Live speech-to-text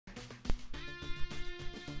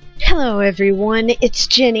Hello everyone, it's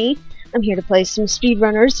Jenny. I'm here to play some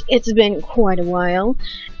SpeedRunners. It's been quite a while,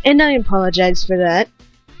 and I apologize for that.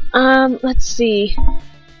 Let's see.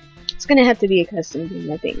 It's gonna have to be a custom game,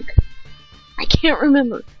 I think. I can't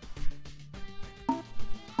remember.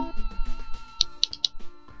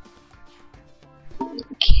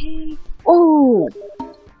 Okay. Oh!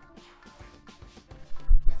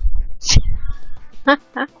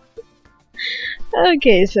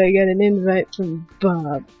 Okay, so I got an invite from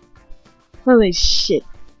Bob. Holy shit.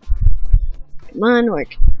 Come on,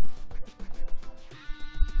 work.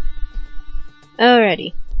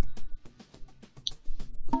 Alrighty.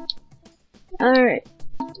 Alright.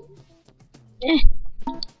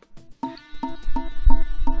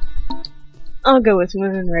 I'll go with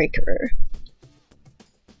Moonraker.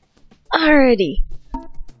 Alrighty.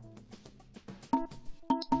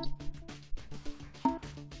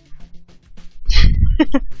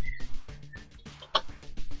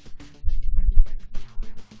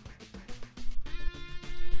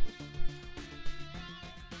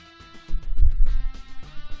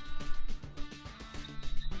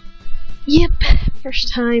 Yep,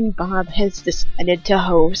 first time Bob has decided to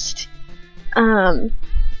host.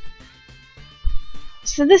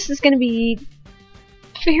 So this is gonna be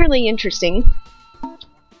fairly interesting.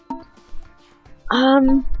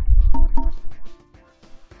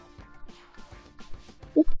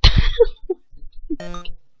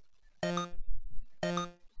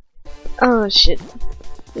 Oh shit.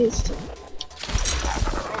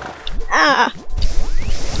 Ah!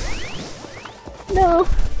 No,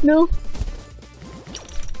 no.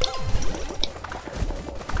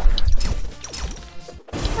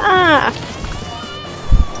 Ah!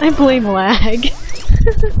 I blame lag.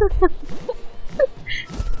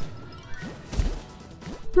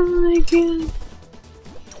 Oh my god.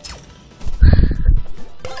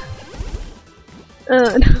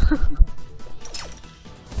 Oh no.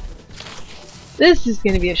 This is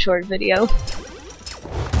gonna be a short video.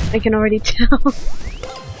 I can already tell.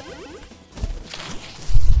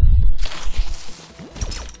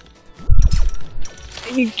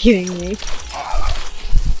 Are you kidding me?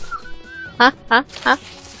 Ha ha ha.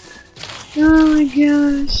 Oh my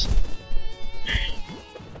gosh.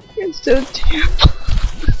 You're so terrible.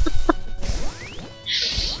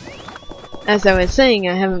 As I was saying,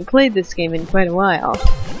 I haven't played this game in quite a while.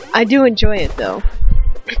 I do enjoy it though.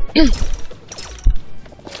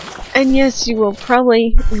 And yes, you will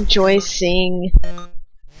probably enjoy seeing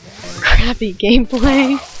crappy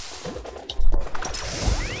gameplay.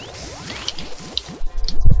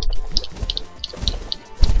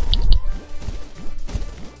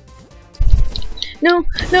 No,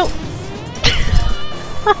 no!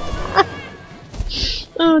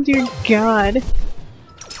 Oh dear god.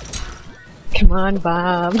 Come on,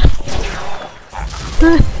 Bob.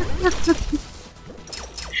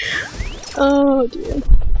 Oh dear.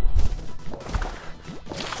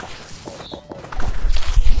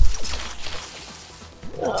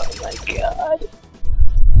 Oh my god.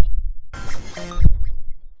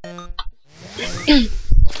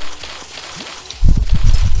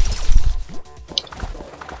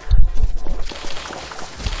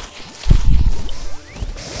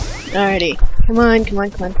 Alrighty. Come on, come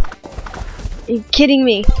on, come on. Are you kidding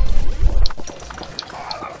me?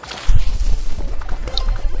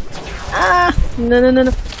 Ah! No, no, no,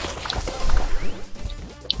 no.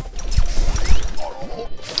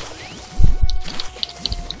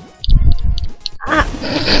 Ah!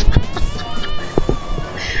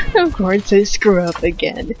 Of course I screw up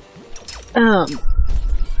again. Oh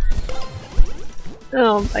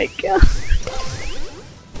my god.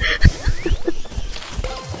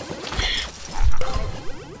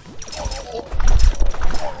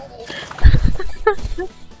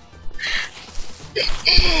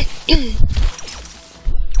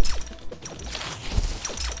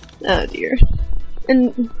 Oh dear.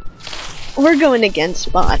 And we're going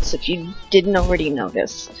against bots, if you didn't already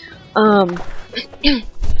notice.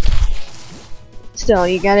 Still,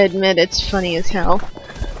 you gotta admit it's funny as hell.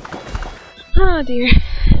 Oh dear.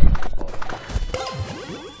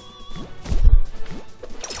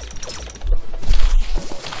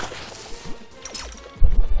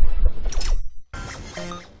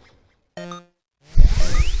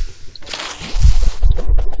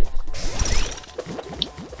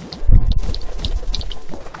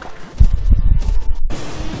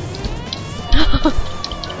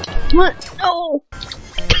 What? No!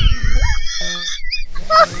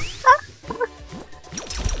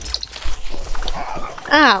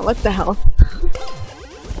 Ah, what the hell?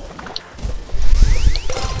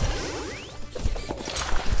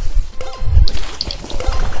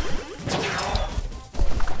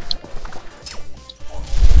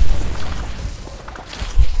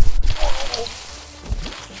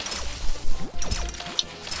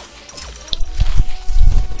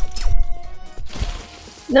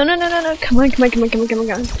 No, no, no, no, no. Come on, come on, come on, come on, come on,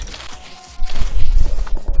 come on.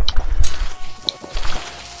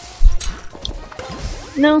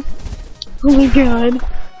 No. Oh my god.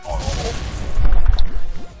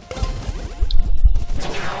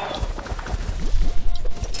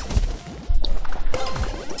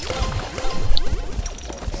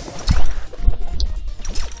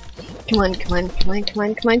 Come on, come on, come on, come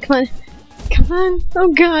on, come on, come on. Come on. Oh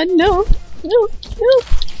god, no. No, no.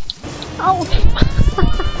 Oh.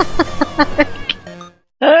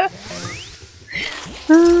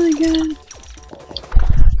 Oh my god.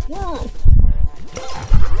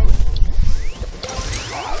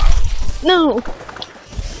 No.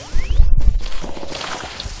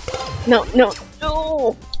 No, no,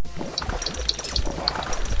 no.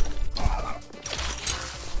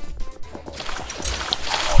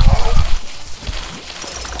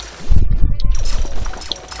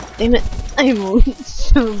 Damn it, I'm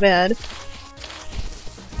so bad.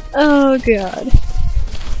 Oh god.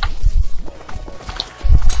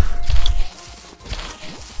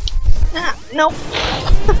 Ah, no.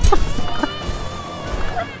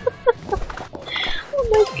 Oh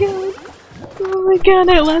my god. Oh my god,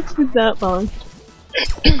 it lasted that long.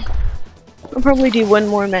 I'll probably do one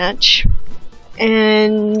more match.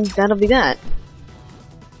 And that'll be that.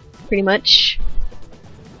 Pretty much.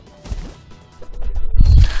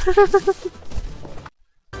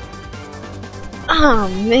 Oh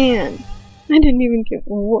man, I didn't even get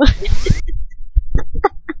one.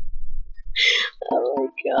 Oh my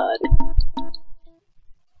god.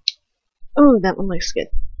 Oh, that one looks good.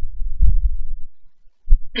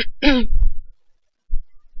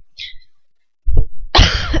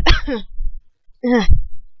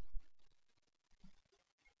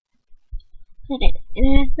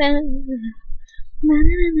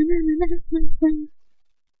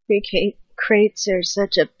 Crates are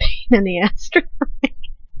such a pain in the ass to find.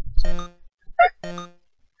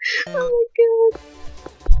 Oh my god.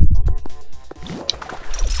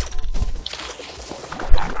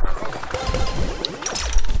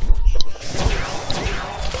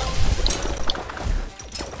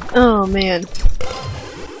 Oh man.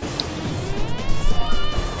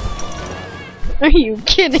 Are you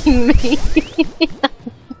kidding me?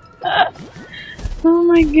 Oh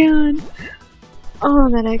my god. Oh,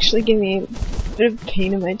 that actually gave me a bit of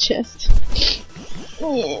pain in my chest.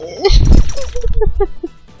 Oh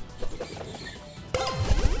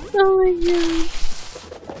my god.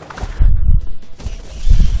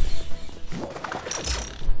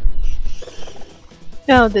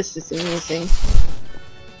 Oh, this is amusing.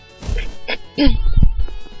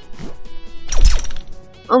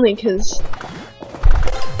 Only 'cause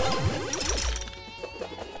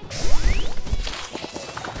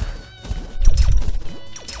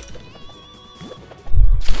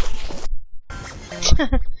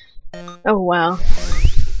oh wow.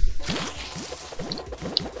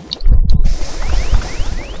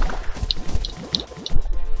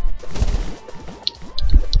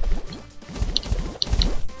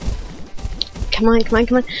 Come on, come on,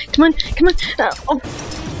 come on, come on, come on.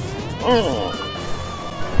 Oh.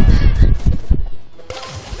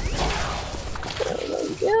 Oh my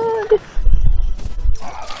god.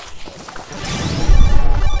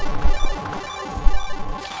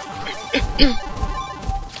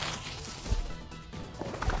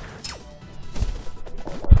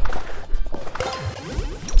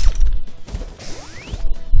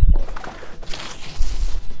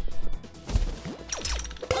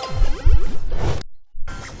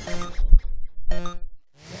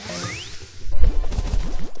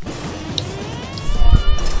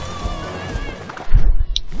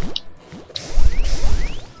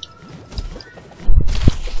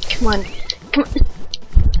 Come on, come on.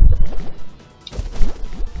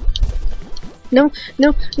 No,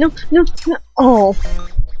 no, no, no, no. Oh.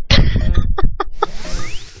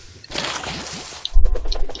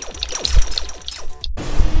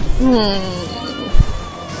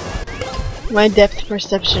 My depth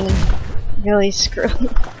perception really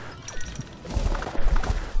screwed.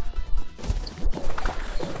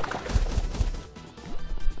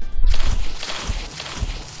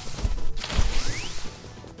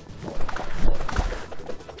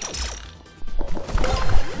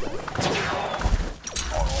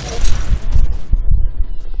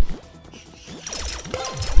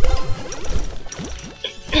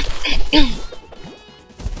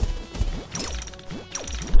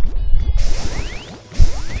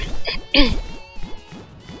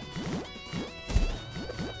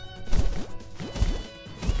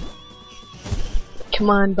 Come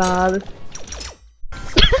on, Bob.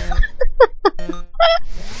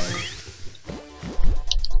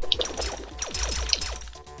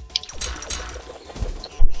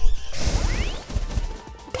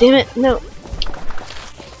 Damn it, no.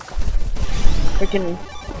 Freaking.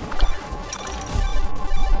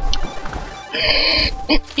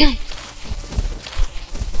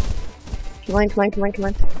 Come on, come on, come on, come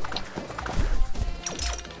on.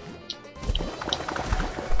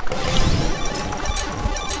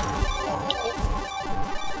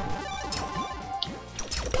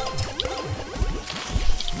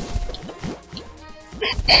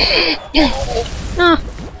 Ah.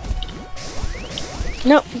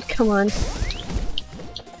 No, come on.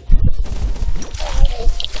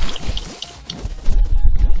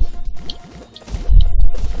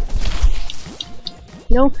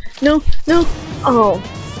 No, no, no. Oh.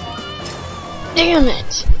 Damn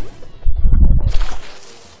it.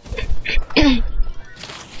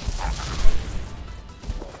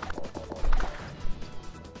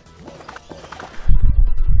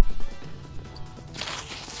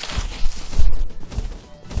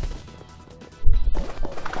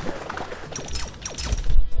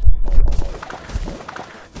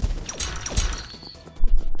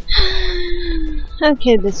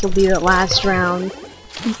 Okay, this will be the last round.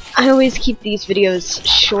 I always keep these videos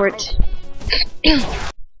short.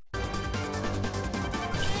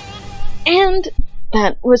 And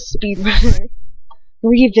that was SpeedRunner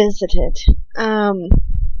Revisited.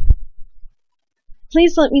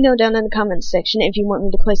 Please let me know down in the comments section if you want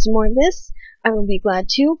me to play some more of this. I will be glad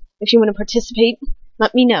to. If you want to participate,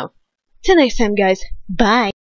 let me know. Till next time, guys. Bye!